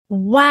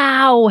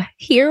Wow,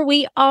 here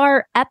we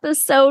are,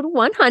 episode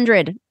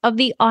 100 of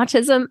the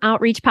Autism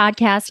Outreach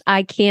Podcast.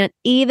 I can't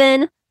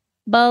even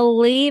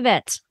believe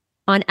it.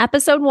 On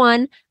episode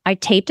 1, I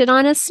taped it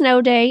on a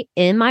snow day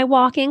in my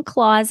walk-in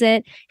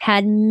closet,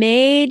 had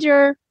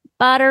major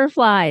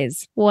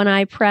butterflies when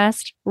I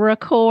pressed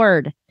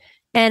record.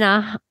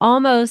 And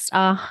almost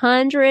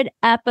 100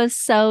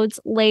 episodes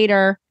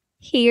later,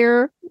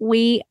 here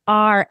we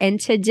are. And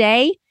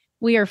today,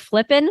 we are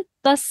flipping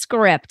the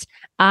script.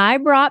 I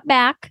brought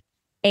back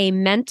a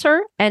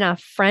mentor and a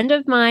friend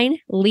of mine,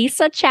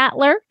 Lisa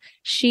Chattler.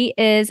 She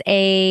is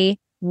a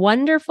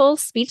wonderful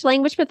speech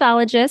language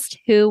pathologist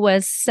who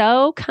was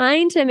so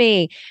kind to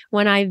me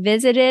when I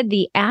visited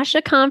the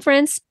ASHA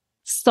conference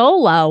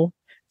solo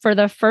for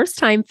the first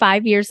time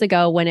 5 years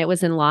ago when it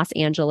was in Los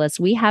Angeles.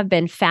 We have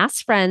been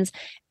fast friends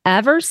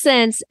ever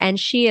since, and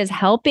she is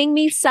helping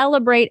me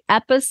celebrate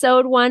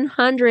episode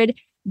 100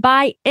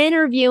 by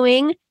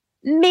interviewing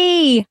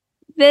me.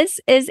 This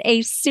is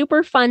a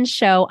super fun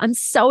show. I'm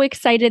so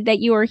excited that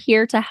you are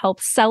here to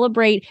help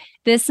celebrate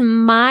this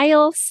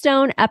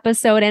milestone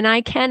episode, and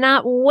I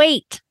cannot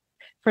wait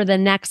for the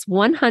next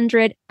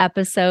 100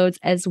 episodes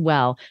as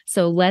well.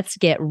 So let's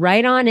get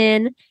right on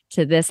in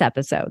to this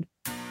episode.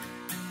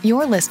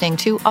 You're listening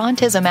to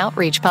Autism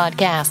Outreach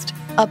Podcast,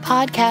 a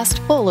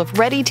podcast full of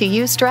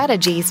ready-to-use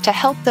strategies to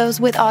help those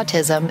with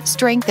autism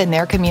strengthen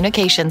their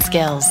communication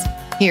skills.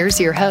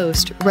 Here's your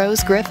host,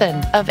 Rose Griffin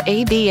of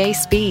ABA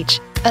Speech,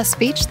 a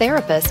speech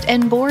therapist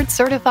and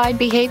board-certified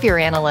behavior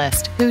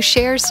analyst who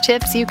shares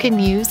tips you can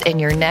use in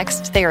your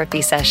next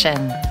therapy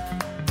session.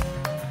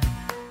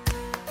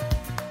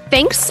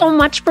 Thanks so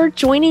much for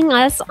joining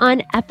us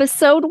on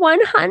episode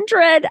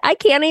 100. I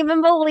can't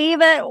even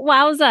believe it.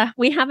 Wowza.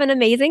 We have an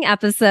amazing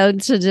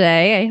episode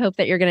today. I hope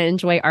that you're going to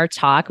enjoy our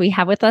talk. We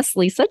have with us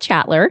Lisa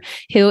Chattler,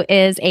 who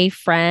is a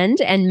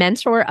friend and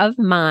mentor of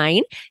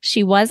mine.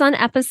 She was on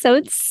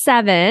episode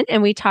 7,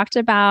 and we talked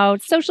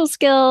about social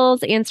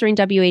skills, answering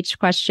WH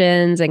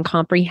questions, and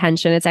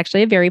comprehension. It's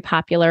actually a very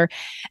popular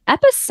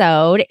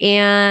episode.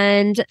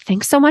 And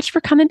thanks so much for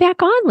coming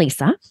back on,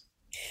 Lisa.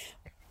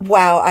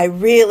 Wow, I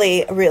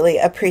really, really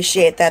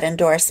appreciate that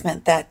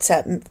endorsement. That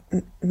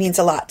means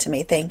a lot to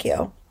me. Thank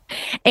you.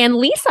 And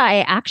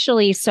Lisa,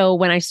 so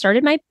when I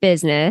started my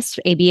business,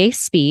 ABA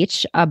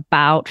Speech,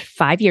 about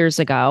 5 years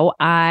ago,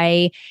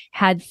 I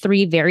had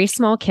 3 very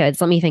small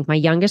kids. Let me think. My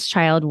youngest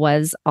child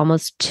was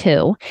almost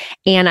 2.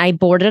 And I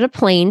boarded a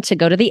plane to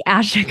go to the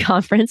ASHA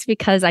conference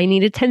because I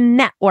needed to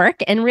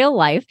network in real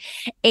life.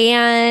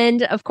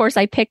 And of course,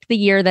 I picked the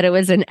year that it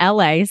was in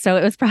LA. So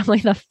it was probably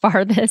the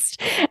farthest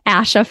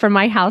ASHA from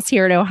my house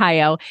here in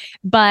Ohio.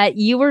 But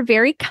you were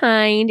very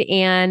kind.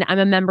 And I'm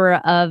a member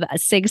of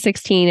SIG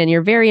 16, and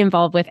you're very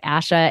involved with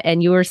ASHA,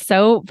 and you were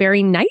so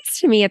very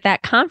nice to me at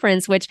that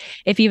conference, which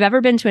if you've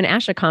ever been to an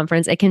ASHA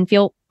conference, it can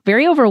feel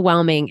very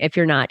overwhelming if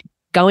you're not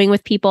going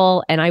with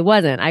people. And I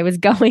wasn't. I was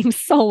going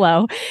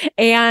solo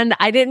and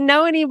I didn't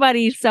know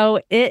anybody. So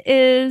it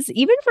is,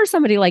 even for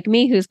somebody like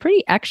me who's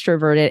pretty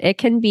extroverted, it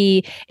can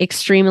be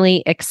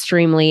extremely,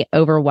 extremely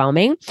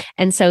overwhelming.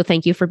 And so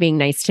thank you for being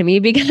nice to me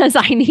because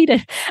I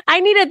needed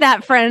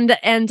that friend,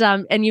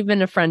 and you've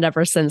been a friend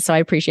ever since. So I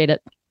appreciate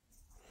it.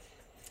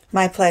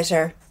 My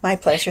pleasure. My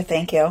pleasure.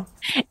 Thank you.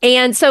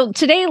 And so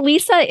today,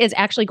 Lisa is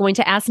actually going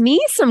to ask me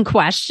some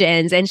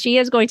questions, and she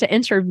is going to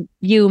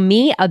interview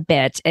me a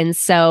bit. And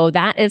so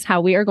that is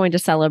how we are going to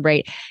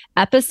celebrate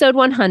episode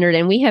 100.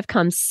 And we have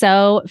come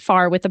so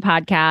far with the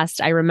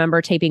podcast. I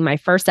remember taping my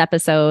first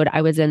episode.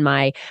 I was in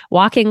my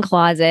walk-in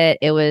closet.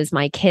 It was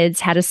my kids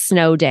had a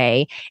snow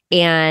day,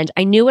 and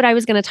I knew what I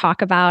was going to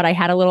talk about. I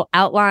had a little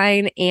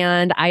outline,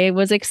 and I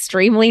was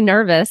extremely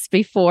nervous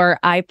before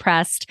I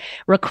pressed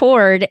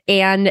record.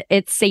 And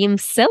it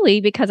seems silly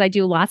because I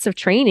do lots of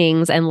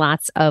trainings and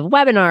lots of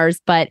webinars,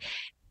 but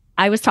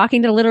I was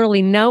talking to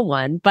literally no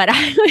one, but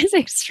I was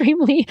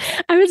extremely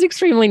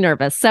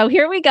nervous. So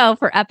here we go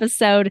for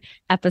episode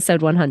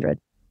 100.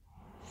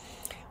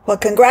 Well,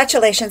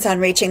 congratulations on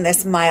reaching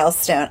this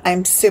milestone.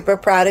 I'm super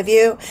proud of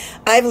you.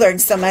 I've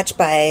learned so much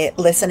by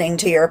listening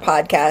to your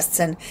podcasts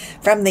and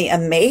from the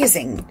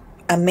amazing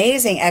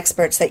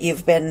experts that you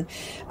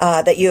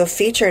have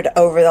featured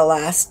over the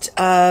last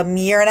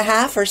year and a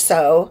half or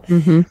so.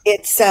 Mm-hmm.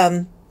 It's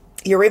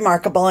you're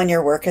remarkable and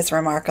your work is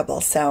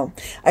remarkable. So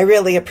I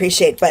really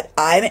appreciate, but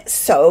I'm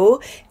so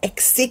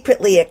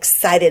secretly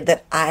excited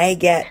that I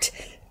get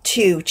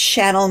to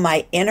channel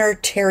my inner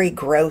Terry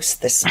Gross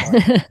this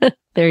morning.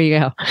 There you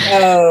go.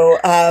 So,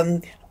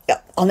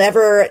 I'll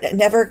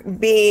never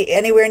be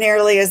anywhere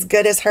nearly as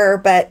good as her,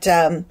 but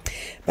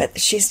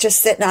she's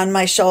just sitting on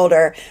my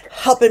shoulder,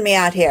 helping me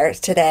out here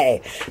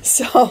today.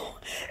 So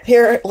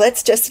here,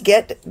 let's just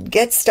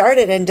get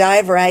started and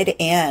dive right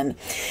in.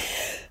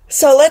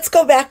 So let's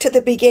go back to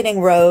the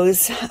beginning,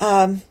 Rose.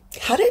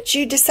 How did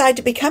you decide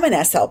to become an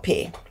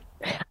SLP?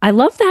 I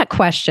love that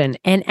question.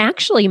 And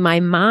actually, my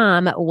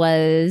mom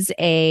was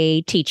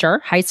a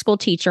teacher, high school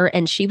teacher,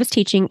 and she was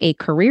teaching a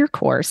career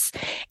course.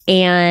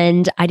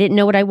 And I didn't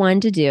know what I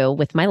wanted to do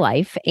with my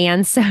life.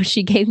 And so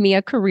she gave me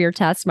a career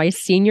test my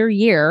senior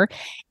year,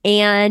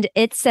 and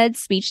it said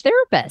speech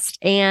therapist.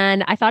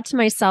 And I thought to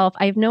myself,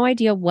 I have no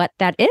idea what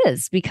that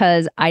is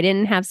because I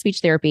didn't have speech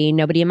therapy.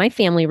 Nobody in my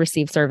family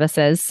received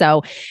services.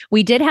 So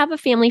we did have a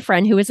family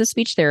friend who was a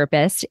speech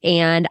therapist,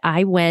 and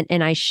I went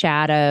and I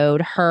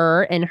shadowed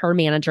her and her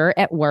manager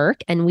at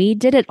work, and we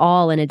did it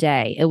all in a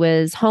day. It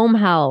was home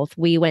health.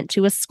 We went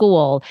to a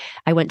school.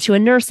 I went to a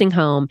nursing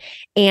home,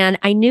 and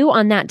I knew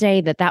on that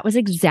day that that was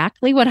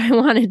exactly what I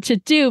wanted to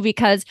do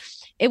because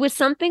it was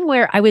something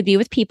where I would be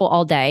with people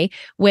all day,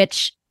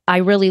 which I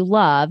really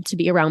love to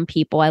be around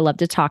people. I love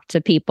to talk to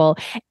people,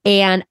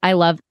 and I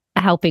love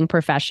a helping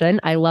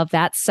profession. I love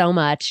that so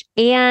much.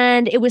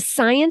 And it was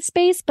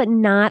science-based, but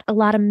not a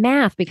lot of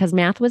math because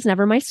math was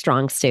never my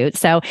strong suit.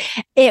 So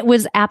it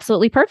was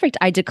absolutely perfect.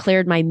 I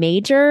declared my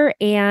major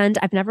and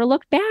I've never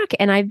looked back.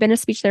 And I've been a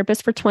speech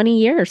therapist for 20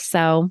 years.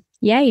 So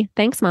yay.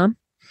 Thanks, Mom.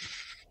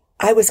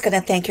 I was going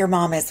to thank your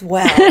mom as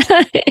well.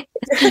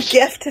 Her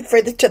gift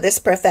to this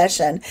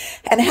profession.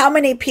 And how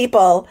many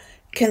people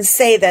can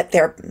say that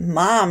their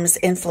moms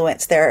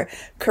influence their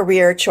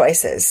career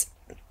choices?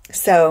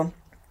 So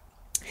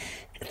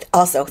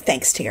also,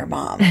 thanks to your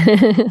mom.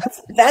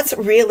 That's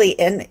really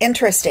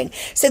interesting.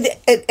 So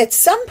at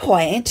some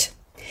point,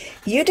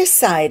 you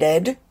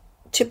decided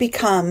to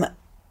become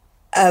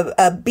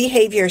a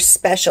behavior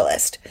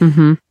specialist.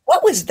 Mm-hmm.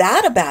 What was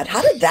that about?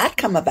 How did that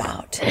come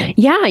about?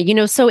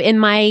 Yeah, so in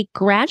my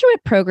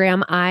graduate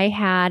program, I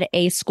had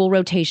a school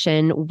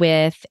rotation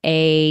with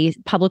a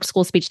public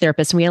school speech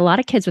therapist, and we had a lot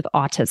of kids with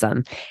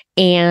autism.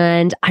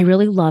 And I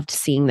really loved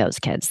seeing those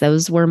kids.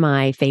 Those were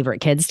my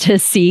favorite kids to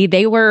see.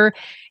 They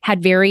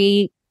had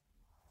very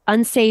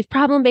unsafe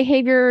problem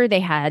behavior. They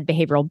had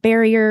behavioral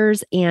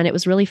barriers, and it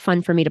was really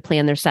fun for me to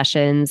plan their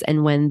sessions.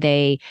 And when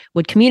they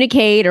would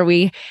communicate or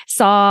we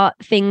saw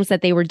things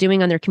that they were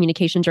doing on their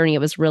communication journey,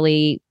 it was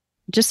really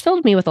just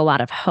filled me with a lot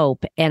of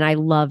hope, and I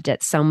loved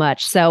it so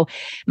much. So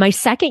my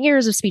second year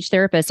as a speech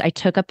therapist, I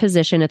took a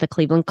position at the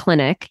Cleveland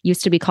Clinic,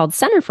 used to be called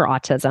Center for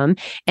Autism.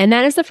 And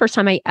that is the first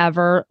time I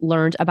ever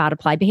learned about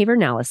applied behavior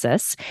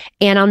analysis.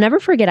 And I'll never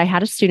forget, I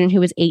had a student who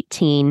was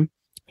 18.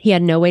 He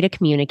had no way to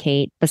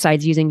communicate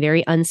besides using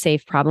very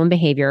unsafe problem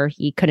behavior.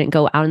 He couldn't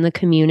go out in the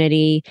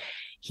community.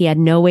 He had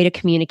no way to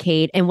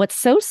communicate. And what's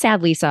so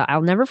sad, Lisa,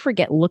 I'll never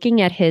forget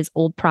looking at his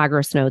old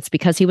progress notes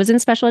because he was in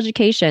special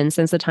education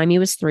since the time he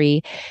was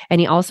 3.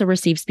 And he also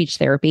received speech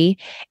therapy,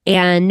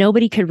 and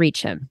nobody could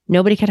reach him.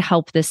 Nobody could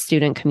help this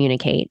student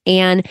communicate.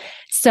 And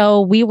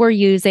so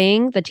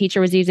the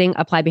teacher was using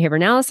applied behavior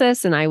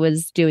analysis, and I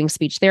was doing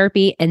speech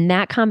therapy. And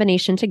that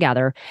combination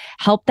together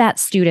helped that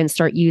student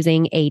start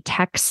using a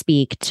text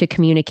speak to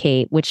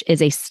communicate, which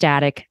is a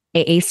static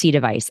AAC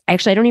device.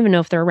 Actually, I don't even know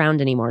if they're around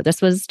anymore. This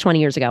was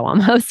 20 years ago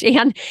almost.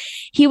 And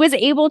he was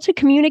able to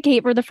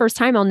communicate for the first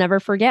time. I'll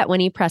never forget when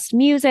he pressed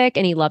music,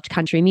 and he loved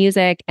country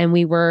music, and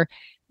we were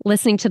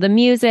listening to the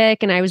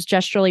music, and I was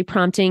gesturally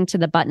prompting to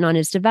the button on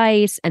his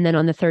device. And then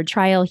on the third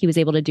trial, he was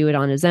able to do it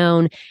on his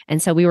own.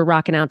 And so we were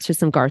rocking out to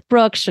some Garth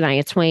Brooks,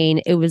 Shania Twain.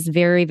 It was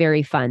very,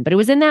 very fun. But it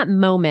was in that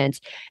moment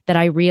that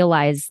I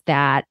realized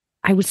that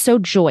I was so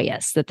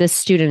joyous that this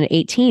student at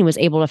 18 was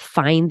able to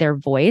find their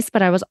voice,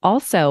 but I was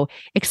also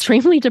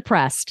extremely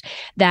depressed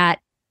that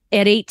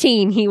at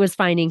 18, he was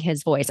finding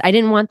his voice. I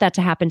didn't want that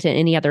to happen to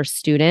any other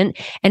student,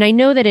 and I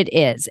know that it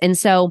is. And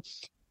so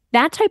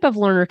that type of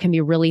learner can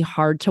be really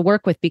hard to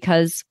work with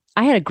because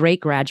I had a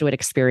great graduate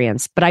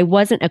experience, but I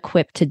wasn't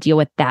equipped to deal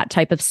with that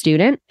type of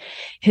student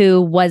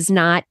who was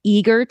not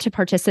eager to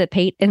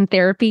participate in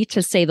therapy,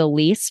 to say the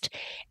least,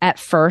 at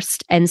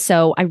first. And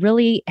so I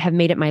really have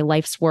made it my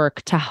life's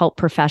work to help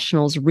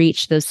professionals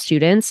reach those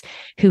students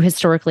who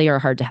historically are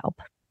hard to help.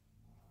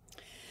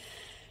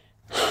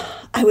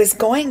 I was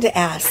going to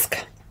ask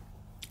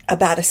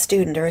about a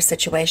student or a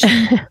situation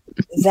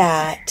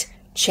that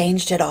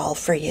changed it all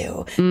for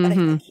you, but I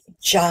think you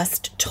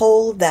just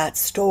told that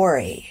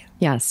story.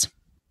 Yes.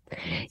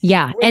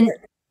 Yeah. And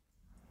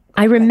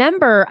I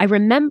remember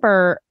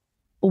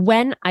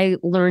when I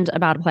learned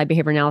about applied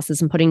behavior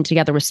analysis and putting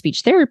together with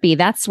speech therapy,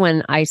 that's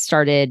when I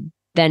started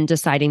then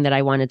deciding that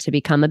I wanted to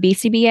become a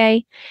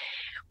BCBA,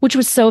 which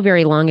was so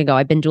very long ago.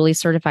 I've been dually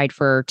certified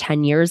for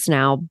 10 years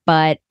now,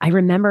 but I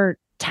remember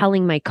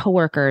telling my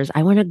coworkers,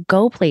 I want to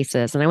go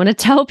places and I want to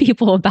tell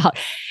people about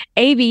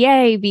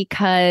ABA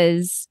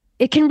because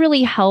it can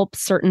really help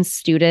certain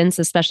students,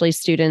 especially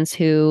students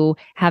who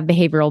have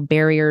behavioral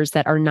barriers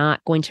that are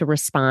not going to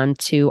respond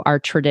to our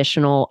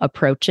traditional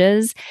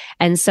approaches.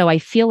 And so I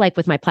feel like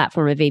with my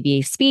platform of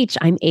ABA Speech,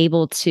 I'm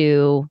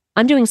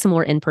doing some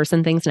more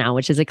in-person things now,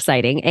 which is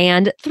exciting.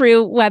 And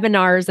through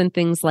webinars and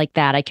things like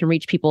that, I can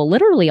reach people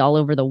literally all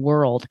over the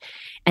world.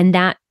 And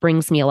that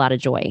brings me a lot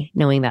of joy,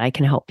 knowing that I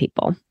can help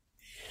people.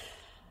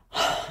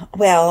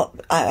 Well,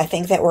 I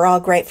think that we're all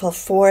grateful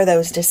for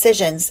those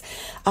decisions.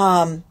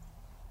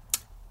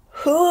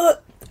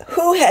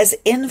 who has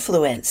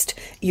influenced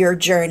your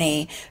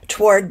journey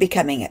toward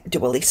becoming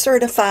dually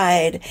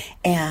certified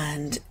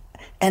and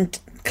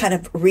kind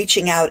of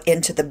reaching out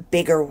into the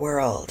bigger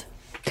world?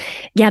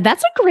 Yeah,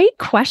 that's a great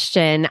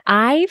question.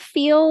 I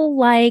feel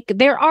like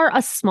there are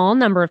a small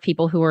number of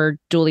people who are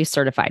dually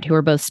certified, who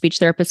are both speech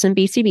therapists and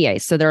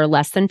BCBA. So there are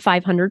less than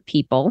 500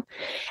 people.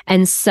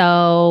 And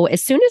so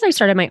as soon as I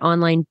started my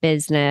online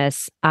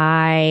business,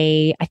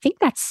 I think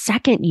that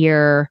second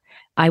year,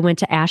 I went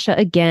to ASHA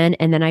again,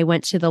 and then I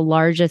went to the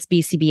largest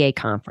BCBA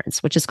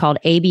conference, which is called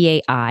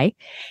ABAI,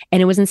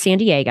 and it was in San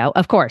Diego.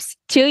 Of course,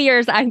 2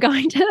 years I'm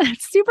going to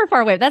super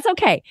far away. That's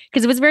okay,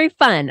 because it was very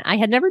fun. I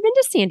had never been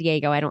to San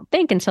Diego, I don't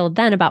think, until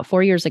then, about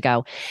 4 years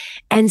ago.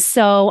 And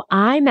so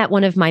I met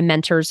one of my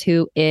mentors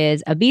who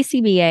is a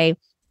BCBA,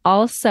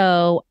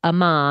 also a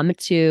mom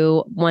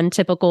to one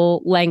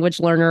typical language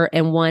learner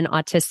and one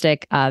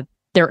autistic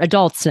they're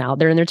adults now.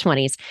 They're in their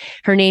 20s.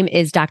 Her name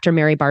is Dr.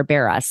 Mary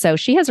Barbera. So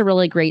she has a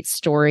really great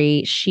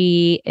story.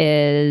 She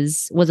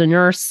was a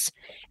nurse,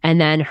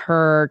 and then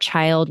her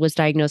child was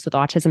diagnosed with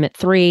autism at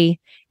 3,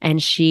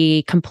 and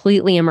she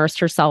completely immersed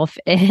herself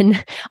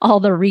in all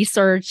the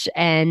research,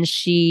 and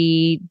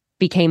she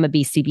became a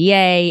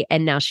BCBA,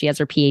 and now she has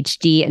her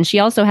PhD, and she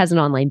also has an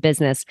online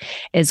business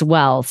as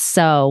well.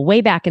 So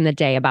way back in the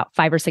day, about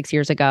 5 or 6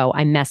 years ago,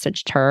 I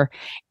messaged her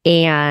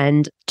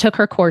and took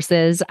her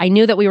courses. I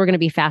knew that we were going to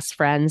be fast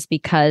friends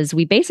because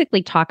we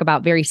basically talk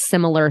about very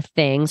similar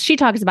things. She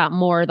talks about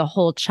more the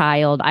whole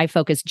child. I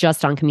focus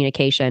just on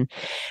communication.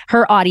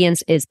 Her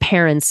audience is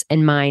parents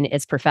and mine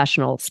is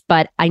professionals,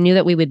 but I knew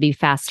that we would be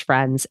fast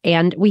friends.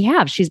 And we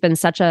have. She's been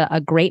such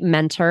a great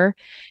mentor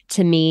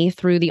to me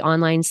through the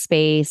online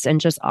space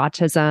and just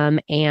autism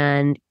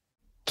and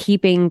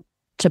keeping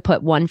to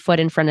put one foot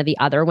in front of the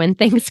other when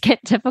things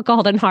get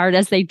difficult and hard,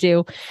 as they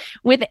do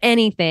with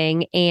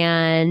anything.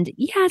 And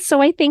yeah,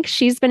 so I think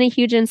she's been a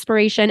huge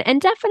inspiration.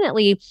 And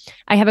definitely,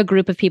 I have a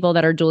group of people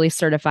that are dually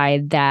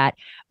certified that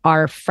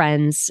are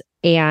friends.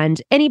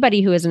 And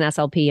anybody who is an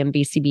SLP and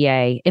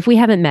BCBA, if we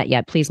haven't met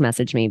yet, please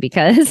message me,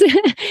 because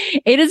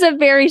it is a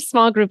very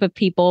small group of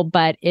people,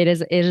 but it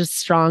is a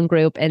strong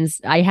group. And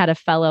I had a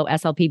fellow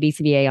SLP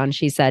BCBA on.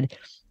 She said,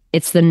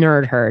 it's the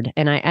nerd herd.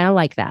 And I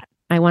like that.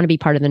 I want to be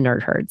part of the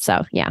nerd herd.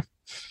 So, yeah.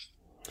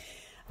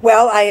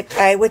 Well,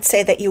 I would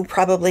say that you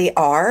probably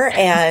are,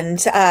 and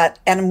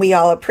we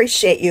all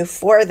appreciate you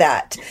for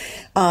that.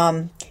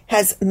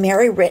 Has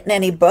Mary written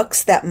any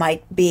books that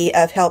might be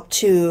of help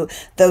to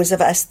those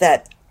of us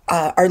that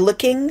are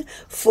looking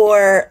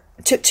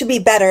to be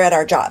better at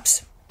our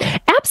jobs?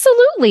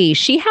 Absolutely.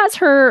 She has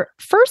her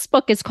first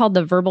book is called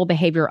The Verbal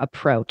Behavior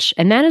Approach.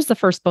 And that is the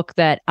first book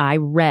that I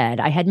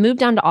read. I had moved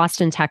down to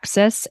Austin,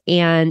 Texas,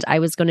 and I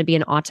was going to be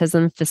an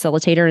autism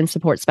facilitator and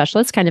support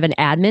specialist, kind of an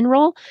admin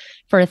role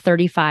for a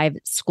 35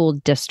 school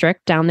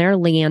district down there,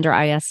 Leander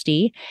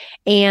ISD.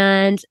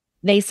 And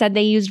they said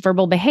they used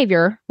verbal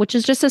behavior, which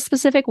is just a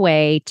specific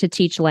way to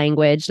teach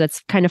language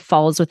that's kind of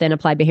falls within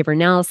applied behavior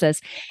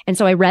analysis. And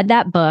so I read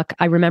that book.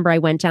 I remember I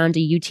went down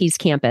to UT's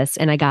campus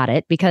and I got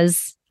it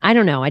because I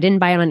don't know. I didn't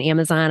buy it on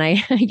Amazon.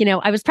 I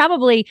was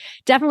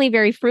definitely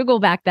very frugal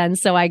back then.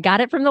 So I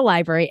got it from the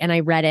library and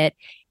I read it.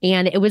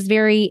 And it was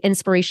very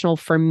inspirational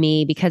for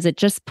me because it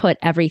just put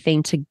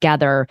everything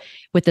together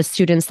with the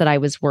students that I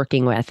was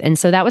working with. And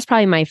so that was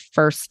probably my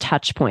first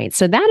touch point.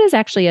 So that is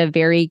actually a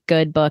very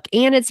good book,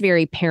 and it's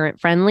very parent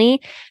friendly.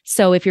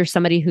 So if you're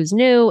somebody who's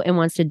new and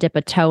wants to dip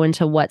a toe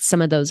into what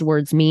some of those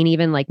words mean,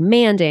 even like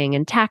manding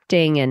and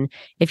tacting, and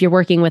if you're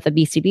working with a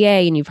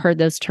BCBA and you've heard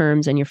those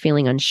terms and you're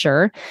feeling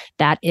unsure,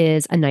 that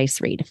is a nice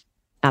read.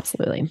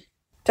 Absolutely.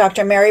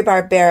 Dr. Mary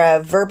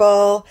Barbera,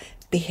 Verbal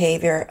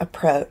Behavior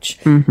Approach.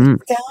 Mm-hmm.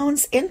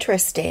 Sounds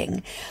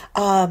interesting.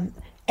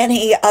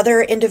 Any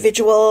other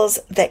individuals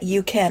that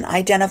you can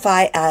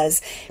identify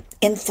as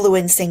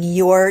influencing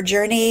your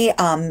journey,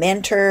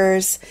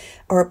 mentors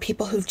or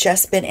people who've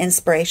just been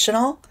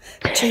inspirational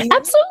to you?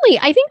 Absolutely.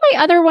 I think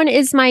my other one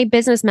is my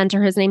business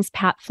mentor. His name's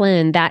Pat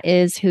Flynn. That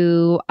is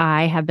who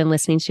I have been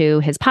listening to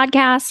his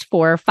podcast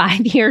for 5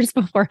 years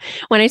before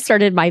when I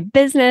started my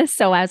business.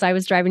 So as I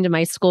was driving to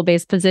my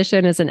school-based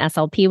position as an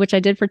SLP, which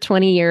I did for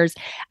 20 years,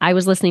 I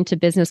was listening to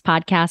business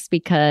podcasts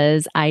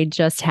because I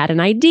just had an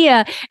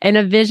idea and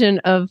a vision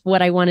of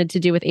what I wanted to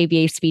do with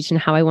ABA speech and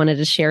how I wanted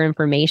to share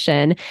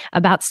information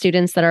about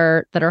students that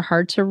are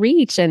hard to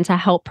reach and to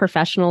help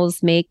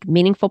professionals make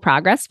meaningful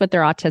progress with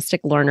their autistic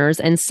learners.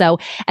 And so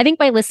I think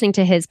by listening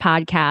to his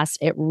podcast,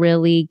 it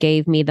really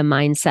gave me the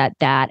mindset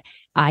that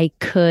I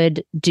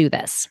could do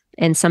this.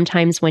 And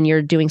sometimes when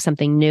you're doing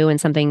something new and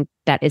something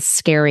that is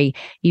scary,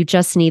 you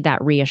just need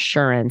that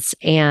reassurance.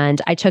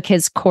 And I took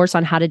his course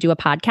on how to do a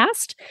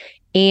podcast,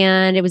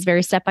 and it was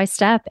very step by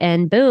step,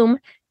 and boom,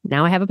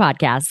 now I have a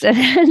podcast.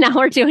 Now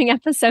we're doing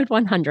episode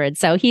 100.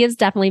 So he has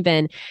definitely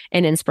been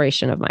an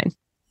inspiration of mine.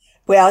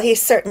 Well, he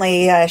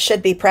certainly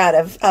should be proud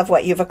of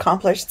what you've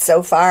accomplished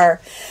so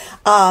far.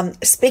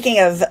 Speaking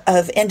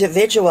of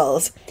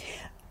individuals,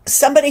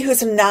 somebody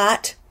who's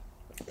not,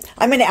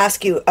 I'm going to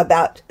ask you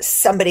about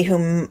somebody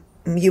who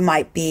you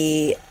might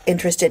be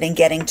interested in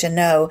getting to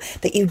know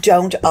that you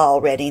don't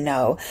already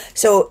know.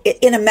 So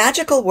in a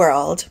magical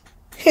world,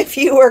 if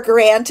you were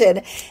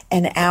granted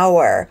an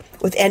hour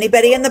with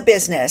anybody in the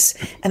business,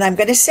 and I'm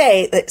going to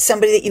say that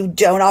somebody that you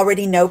don't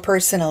already know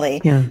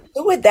personally, who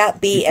would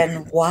that be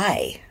and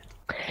why?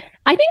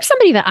 I think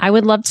somebody that I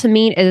would love to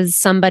meet is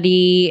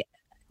somebody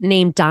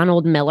named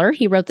Donald Miller.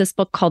 He wrote this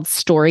book called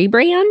Story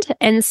Brand.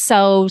 And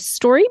so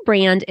Story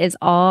Brand is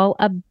all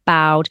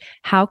about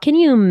how can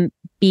you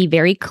be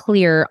very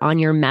clear on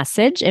your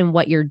message and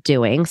what you're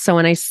doing. So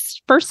when I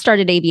first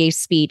started ABA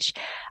Speech,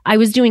 I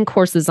was doing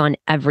courses on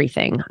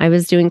everything. I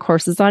was doing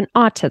courses on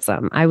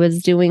autism. I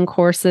was doing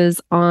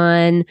courses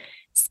on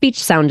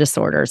speech sound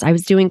disorders. I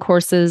was doing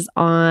courses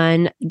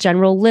on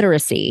general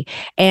literacy.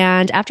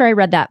 And after I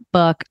read that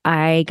book,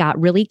 I got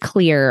really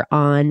clear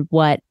on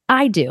what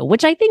I do,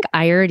 which I think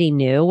I already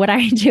knew. What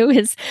I do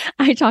is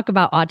I talk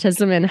about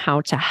autism and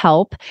how to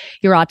help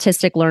your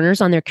autistic learners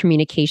on their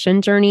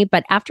communication journey.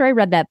 But after I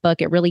read that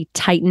book, it really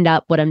tightened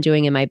up what I'm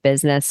doing in my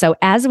business. So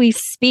as we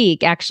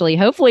speak, actually,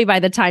 hopefully by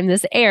the time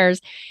this airs,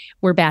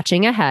 we're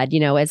batching ahead,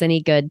 as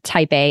any good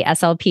type A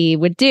SLP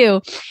would do.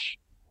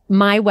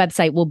 My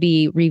website will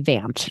be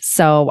revamped.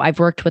 So I've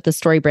worked with a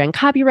story brand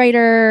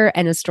copywriter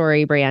and a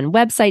story brand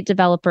website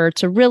developer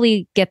to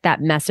really get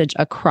that message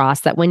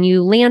across that when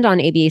you land on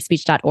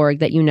abaspeech.org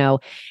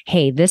that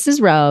hey, this is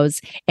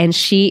Rose and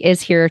she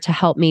is here to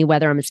help me,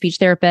 whether I'm a speech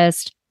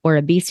therapist or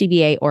a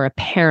BCBA or a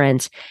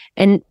parent.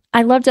 And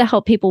I love to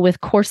help people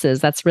with courses.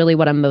 That's really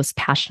what I'm most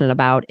passionate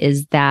about,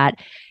 is that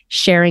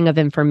sharing of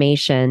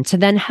information to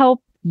then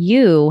help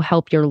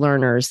your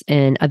learners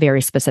in a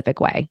very specific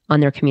way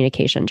on their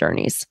communication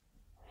journeys.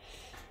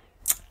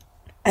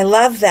 I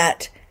love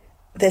that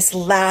this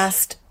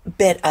last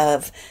bit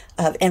of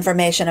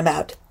information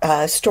about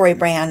Story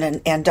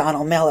Brand and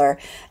Donald Miller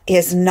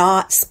is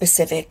not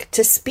specific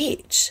to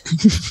speech.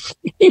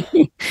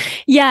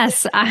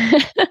 Yes.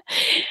 I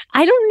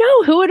don't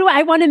know. Who do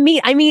I want to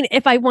meet? I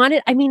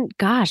mean,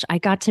 gosh, I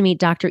got to meet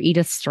Dr.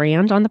 Edith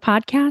Strand on the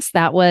podcast.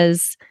 That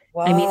was...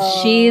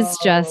 Whoa. She's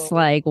just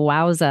like,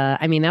 wowza.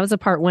 That was a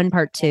part 1,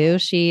 part 2.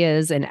 She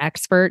is an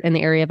expert in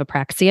the area of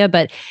apraxia,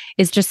 but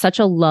is just such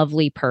a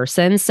lovely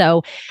person.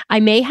 So I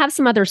may have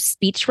some other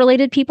speech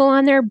related people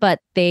on there, but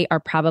they are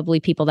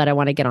probably people that I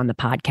want to get on the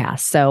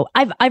podcast. So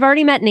I've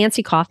already met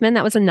Nancy Kaufman.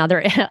 That was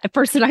another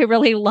person I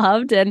really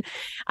loved. And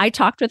I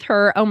talked with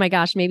her, oh my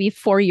gosh, maybe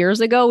 4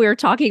 years ago. We were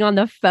talking on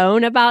the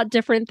phone about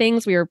different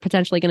things. We were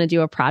potentially going to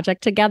do a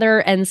project together.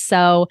 And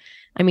so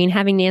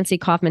having Nancy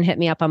Kaufman hit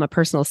me up on my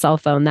personal cell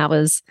phone, that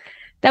was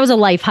a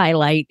life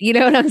highlight. You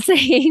know what I'm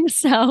saying?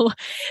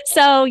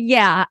 So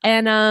yeah.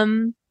 And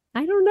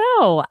I don't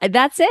know.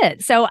 That's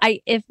it. So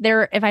if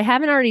I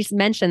haven't already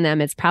mentioned them,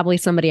 it's probably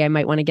somebody I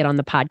might want to get on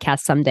the podcast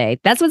someday.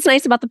 That's what's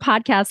nice about the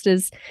podcast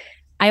is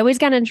I always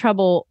got in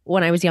trouble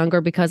when I was younger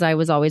because I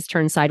was always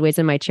turned sideways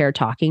in my chair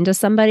talking to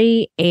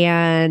somebody.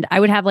 And I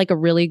would have like a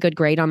really good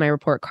grade on my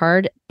report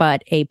card,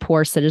 but a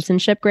poor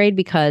citizenship grade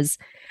because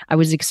I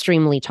was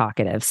extremely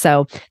talkative.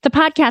 So the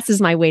podcast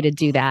is my way to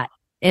do that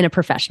in a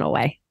professional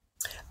way.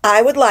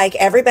 I would like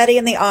everybody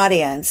in the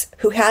audience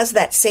who has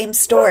that same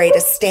story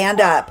to stand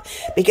up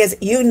because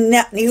you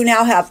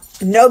now have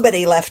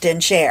nobody left in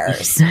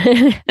chairs.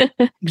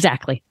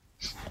 Exactly.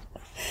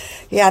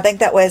 Yeah, I think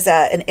that was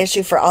an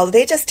issue for all.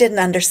 They just didn't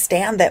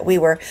understand that we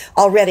were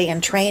already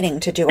in training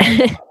to do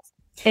it.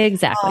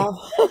 Exactly.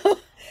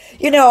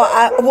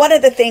 One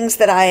of the things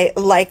that I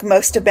like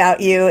most about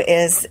you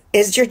is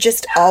you're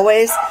just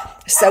always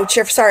so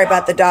cheerful. Sorry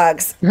about the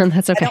dogs.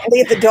 That's okay. I don't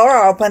leave the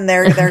door open.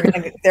 They're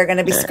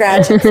gonna be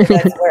scratching. So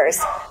that's worse.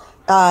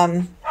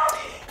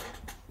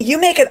 You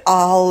make it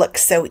all look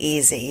so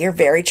easy. You're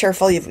very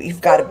cheerful. You've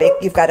got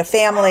a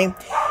family.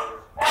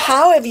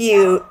 How have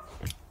you?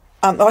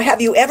 Or have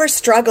you ever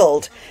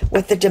struggled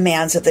with the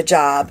demands of the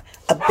job,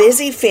 a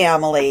busy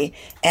family,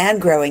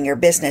 and growing your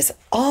business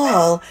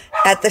all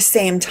at the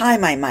same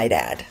time, I might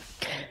add?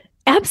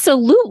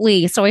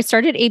 Absolutely. So I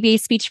started ABA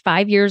Speech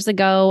 5 years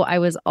ago. I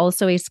was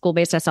also a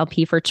school-based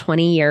SLP for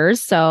 20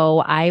 years.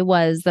 So I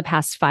was the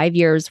past 5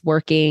 years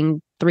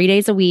working 3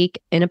 days a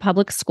week in a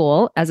public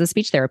school as a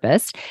speech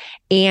therapist.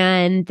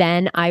 And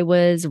then I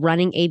was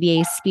running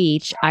ABA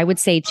Speech, I would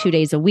say 2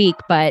 days a week,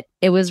 but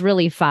it was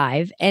really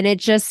 5. And it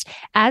just,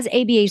 as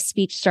ABA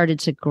Speech started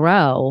to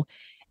grow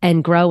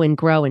and grow and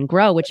grow and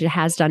grow, which it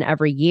has done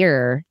every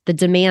year, the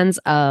demands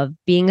of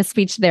being a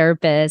speech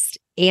therapist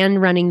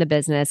and running the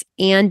business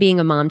and being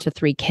a mom to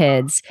 3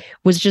 kids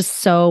was just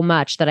so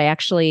much that I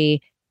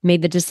actually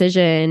made the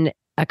decision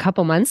a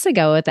couple months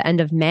ago at the end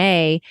of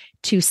May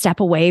to step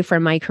away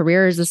from my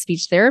career as a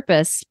speech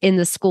therapist in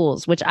the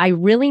schools, which I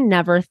really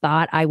never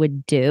thought I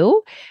would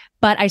do.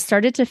 But I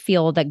started to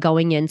feel that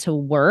going into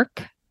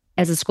work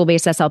as a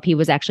school-based SLP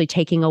was actually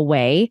taking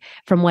away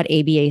from what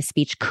ABA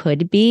Speech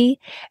could be.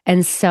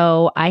 And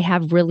so I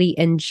have really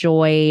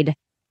enjoyed,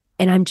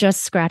 and I'm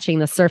just scratching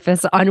the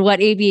surface on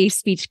what ABA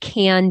Speech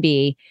can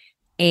be.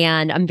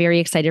 And I'm very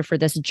excited for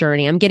this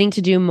journey. I'm getting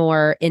to do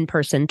more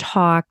in-person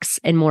talks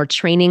and more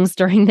trainings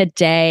during the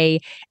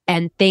day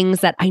and things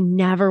that I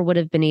never would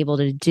have been able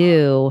to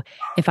do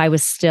if I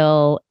was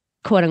still,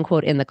 quote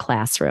unquote, in the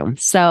classroom.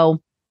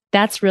 So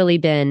that's really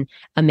been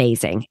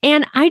amazing.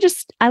 And I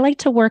like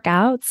to work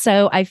out.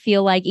 So I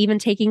feel like even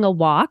taking a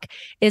walk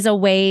is a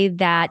way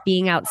that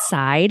being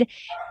outside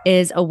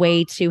is a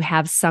way to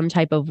have some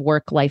type of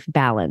work-life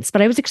balance.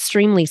 But I was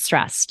extremely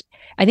stressed.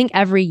 I think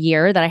every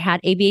year that I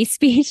had ABA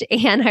speech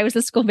and I was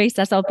a school-based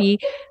SLP,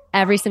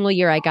 every single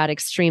year I got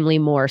extremely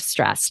more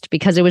stressed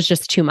because it was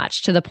just too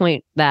much, to the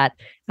point that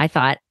I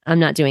thought, I'm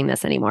not doing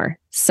this anymore.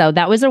 So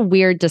that was a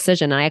weird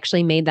decision. I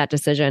actually made that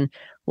decision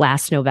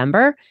last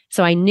November.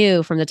 So I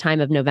knew from the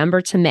time of November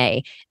to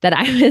May that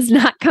I was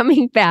not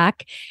coming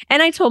back.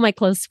 And I told my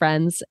close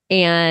friends,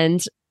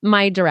 and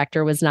my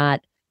director was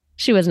not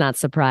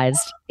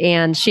surprised.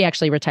 And she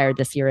actually retired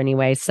this year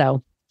anyway.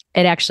 So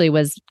it actually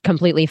was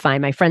completely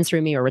fine. My friends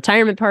threw me a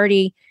retirement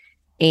party,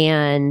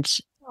 and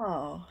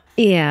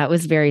yeah, it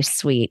was very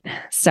sweet.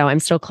 So I'm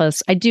still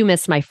close. I do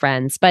miss my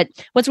friends. But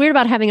what's weird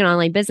about having an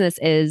online business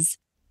is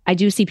I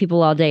do see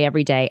people all day,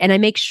 every day. And I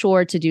make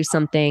sure to do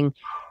something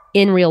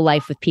in real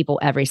life with people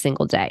every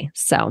single day.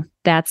 So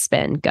that's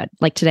been good.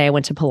 Like today I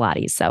went to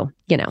Pilates. So,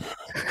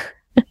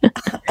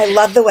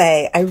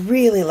 I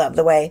really love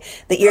the way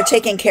that you're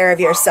taking care of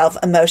yourself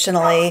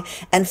emotionally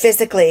and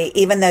physically,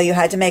 even though you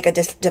had to make a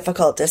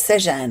difficult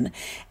decision.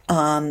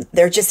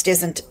 There just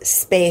isn't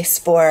space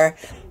for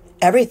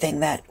everything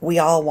that we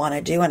all want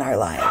to do in our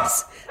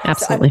lives.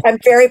 Absolutely. So I'm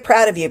very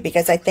proud of you,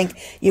 because I think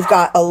you've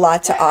got a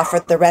lot to offer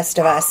the rest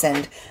of us,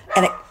 and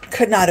it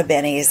could not have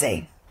been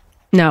easy.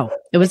 No,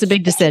 it was a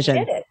big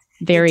decision.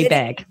 Very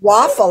big.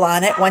 Waffle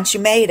on it once you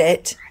made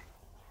it.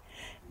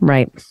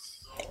 Right.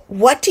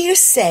 What do you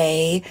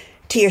say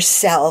to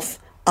yourself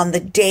on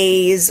the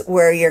days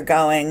where you're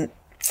going,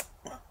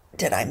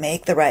 did I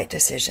make the right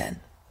decision?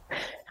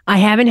 I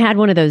haven't had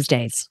one of those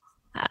days.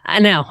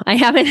 No, I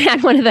haven't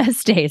had one of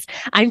those days.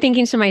 I'm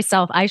thinking to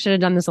myself, I should have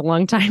done this a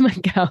long time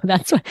ago.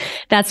 That's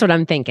what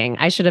I'm thinking.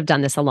 I should have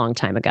done this a long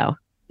time ago.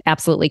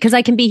 Absolutely. Because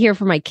I can be here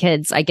for my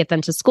kids. I get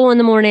them to school in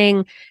the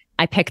morning.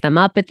 I pick them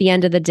up at the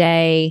end of the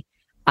day.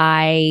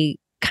 I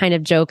kind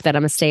of joke that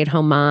I'm a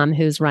stay-at-home mom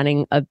who's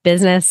running a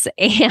business,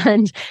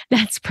 and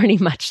that's pretty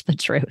much the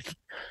truth.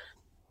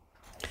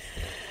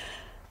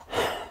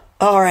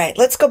 All right,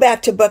 let's go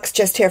back to books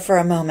just here for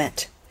a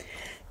moment.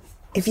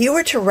 If you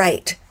were to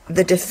write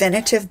the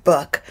definitive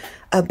book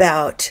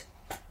about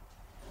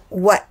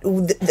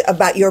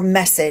your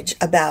message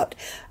about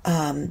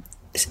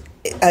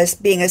as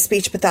being a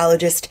speech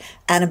pathologist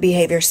and a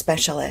behavior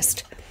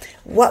specialist,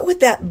 what would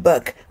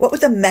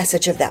the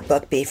message of that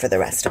book be for the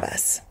rest of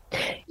us?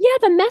 Yeah,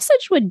 the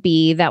message would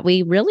be that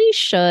we really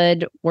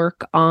should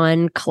work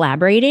on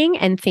collaborating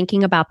and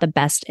thinking about the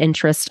best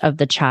interest of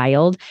the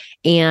child.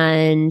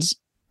 And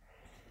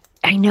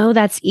I know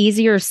that's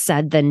easier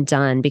said than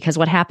done, because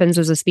what happens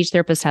is a speech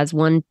therapist has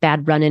one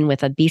bad run-in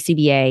with a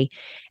BCBA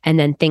and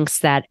then thinks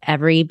that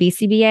every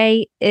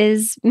BCBA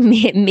is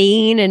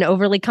mean and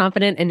overly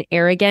confident and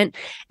arrogant.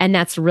 And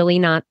that's really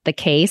not the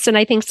case. And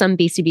I think some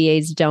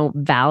BCBAs don't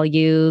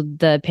value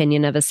the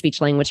opinion of a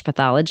speech language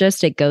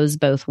pathologist. It goes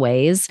both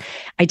ways.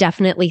 I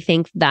definitely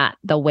think that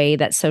the way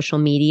that social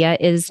media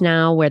is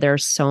now, where there are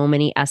so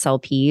many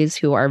SLPs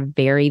who are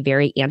very,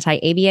 very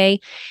anti-ABA,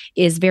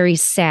 is very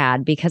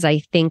sad, because I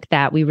think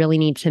that we really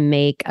need to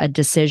make a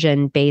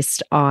decision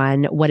based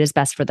on what is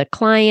best for the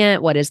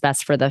client, what is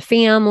best for the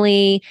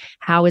family,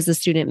 how is the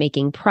student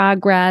making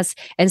progress.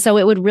 And so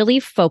it would really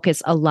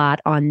focus a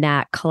lot on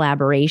that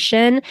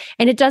collaboration.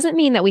 And it doesn't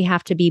mean that we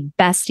have to be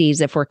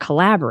besties if we're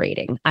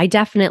collaborating. I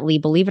definitely,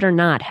 believe it or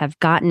not, have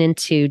gotten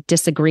into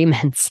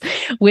disagreements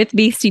with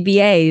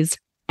BCBAs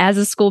as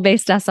a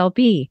school-based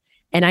SLP.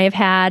 And I have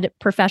had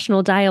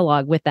professional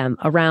dialogue with them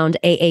around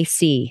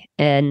AAC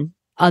and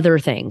other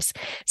things.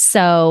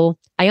 So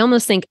I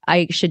almost think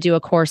I should do a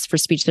course for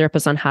speech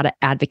therapists on how to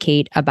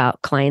advocate about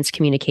clients'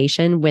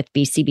 communication with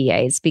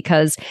BCBAs,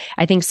 because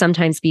I think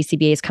sometimes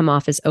BCBAs come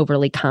off as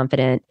overly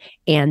confident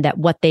and that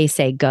what they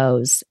say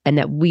goes, and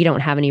that we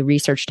don't have any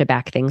research to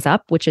back things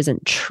up, which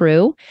isn't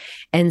true.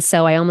 And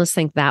so I almost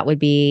think that would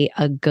be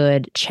a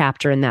good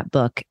chapter in that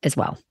book as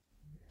well.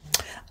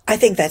 I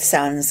think that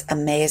sounds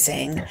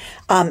amazing,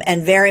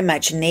 and very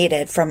much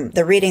needed from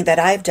the reading that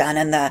I've done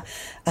and the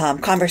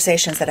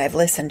conversations that I've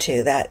listened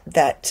to.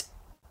 That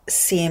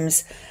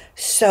seems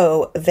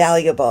so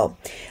valuable.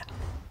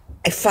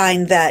 I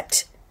find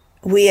that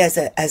we as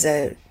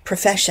a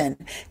profession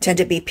tend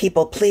to be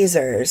people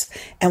pleasers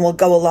and will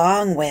go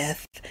along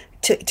with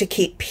to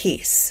keep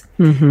peace.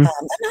 Mm-hmm.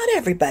 Not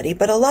everybody,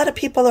 but a lot of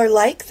people are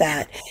like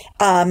that.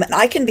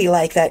 I can be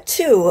like that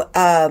too.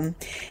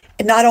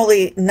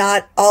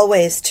 Not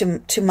always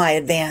to my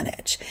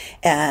advantage.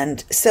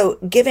 And so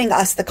giving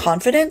us the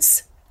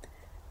confidence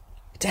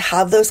to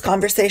have those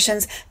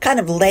conversations, kind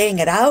of laying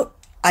it out,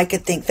 I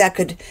could think that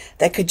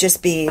could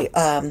just be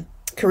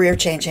career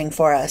changing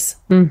for us.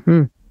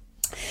 Mm-hmm.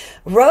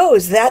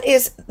 Rose,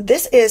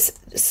 this is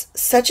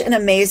such an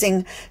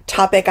amazing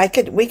topic.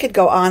 We could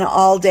go on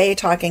all day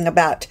talking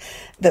about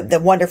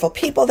the wonderful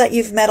people that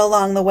you've met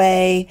along the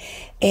way,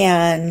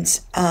 and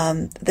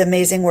the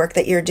amazing work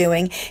that you're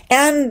doing,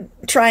 and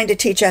trying to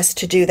teach us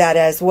to do that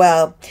as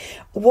well.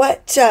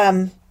 What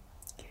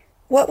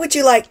would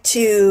you like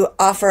to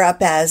offer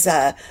up as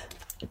a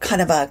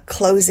kind of a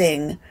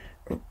closing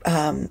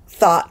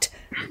thought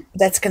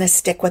that's going to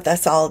stick with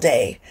us all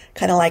day,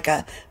 kind of like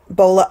a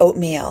bowl of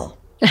oatmeal?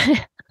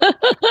 I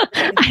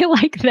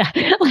like that.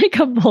 Like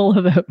a bowl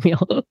of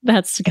oatmeal.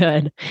 That's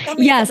good.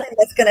 Yes.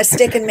 That's going to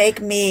stick and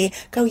make me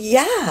go,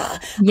 yeah.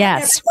 Yes. I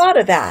never thought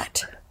of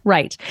that.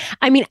 Right.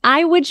 I mean,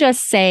 I would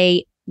just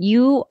say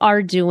you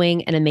are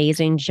doing an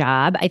amazing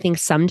job. I think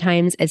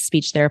sometimes as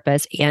speech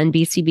therapists and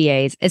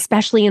BCBAs,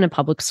 especially in a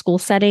public school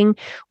setting,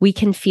 we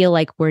can feel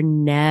like we're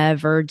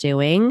never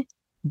doing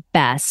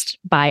best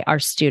by our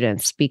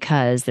students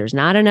because there's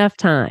not enough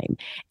time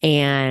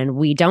and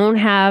we don't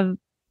have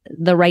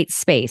the right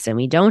space and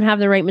we don't have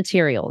the right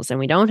materials and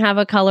we don't have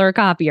a color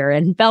copier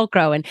and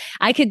Velcro. And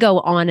I could go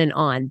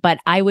on, but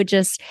I would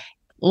just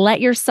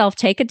let yourself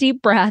take a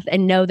deep breath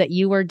and know that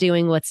you are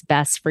doing what's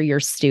best for your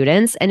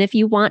students. And if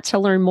you want to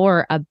learn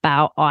more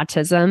about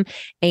autism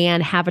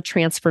and have a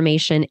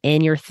transformation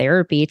in your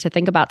therapy, to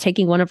think about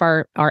taking one of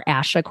our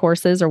ASHA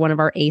courses or one of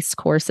our ACE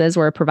courses.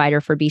 We're a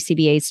provider for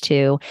BCBAs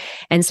too.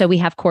 And so we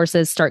have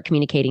courses, Start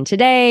Communicating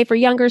Today for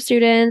younger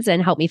students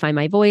and Help Me Find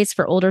My Voice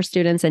for older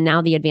students. And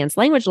now the Advanced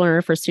Language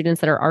Learner for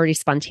students that are already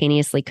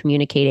spontaneously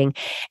communicating,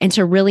 and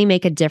to really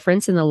make a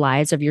difference in the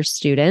lives of your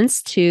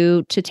students,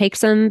 to take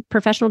some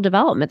professional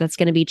development that's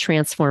going to be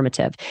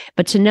transformative,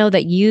 but to know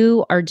that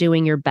you are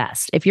doing your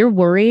best. If you're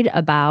worried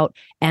about,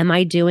 am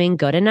I doing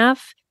good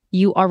enough?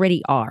 You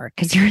already are,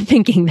 because you're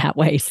thinking that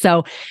way.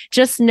 So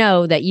just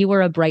know that you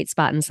are a bright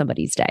spot in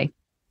somebody's day.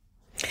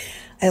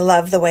 I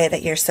love the way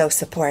that you're so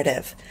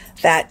supportive.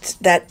 That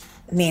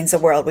means the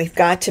world. We've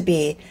got to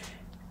be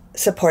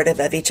supportive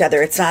of each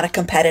other. It's not a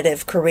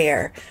competitive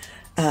career.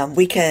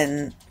 We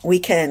can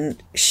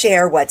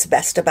share what's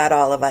best about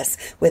all of us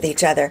with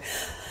each other.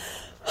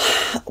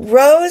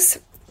 Rose,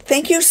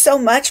 thank you so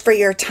much for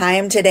your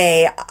time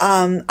today.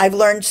 I've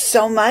learned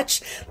so much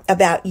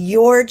about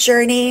your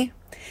journey,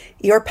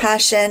 your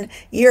passion,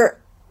 your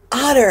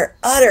utter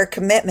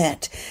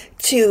commitment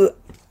to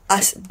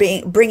us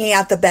bringing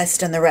out the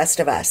best in the rest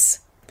of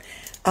us.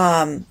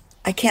 I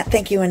can't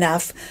thank you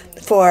enough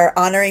for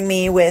honoring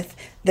me with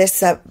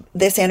this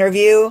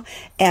interview,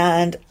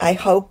 and I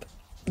hope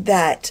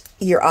that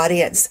your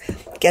audience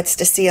gets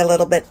to see a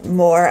little bit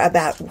more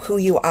about who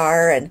you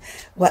are and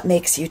what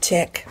makes you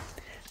tick.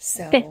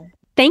 So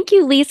thank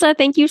you, Lisa.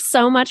 Thank you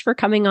so much for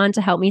coming on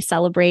to help me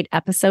celebrate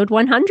episode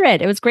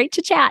 100. It was great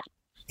to chat.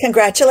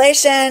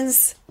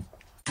 Congratulations.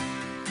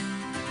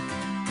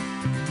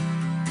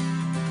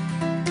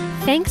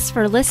 Thanks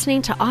for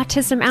listening to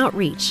Autism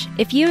Outreach.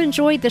 If you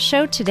enjoyed the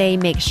show today,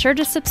 make sure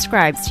to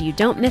subscribe so you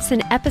don't miss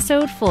an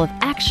episode full of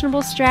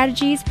actionable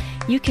strategies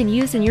you can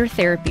use in your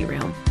therapy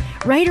room.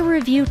 Write a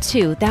review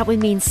too. That would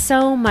mean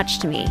so much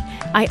to me.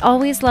 I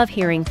always love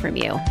hearing from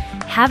you.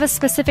 Have a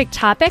specific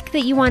topic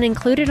that you want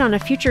included on a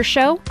future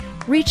show?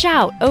 Reach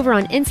out over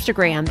on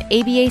Instagram,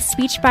 ABA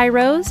Speech by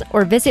Rose,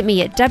 or visit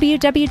me at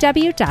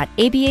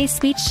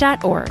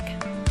www.abaspeech.org.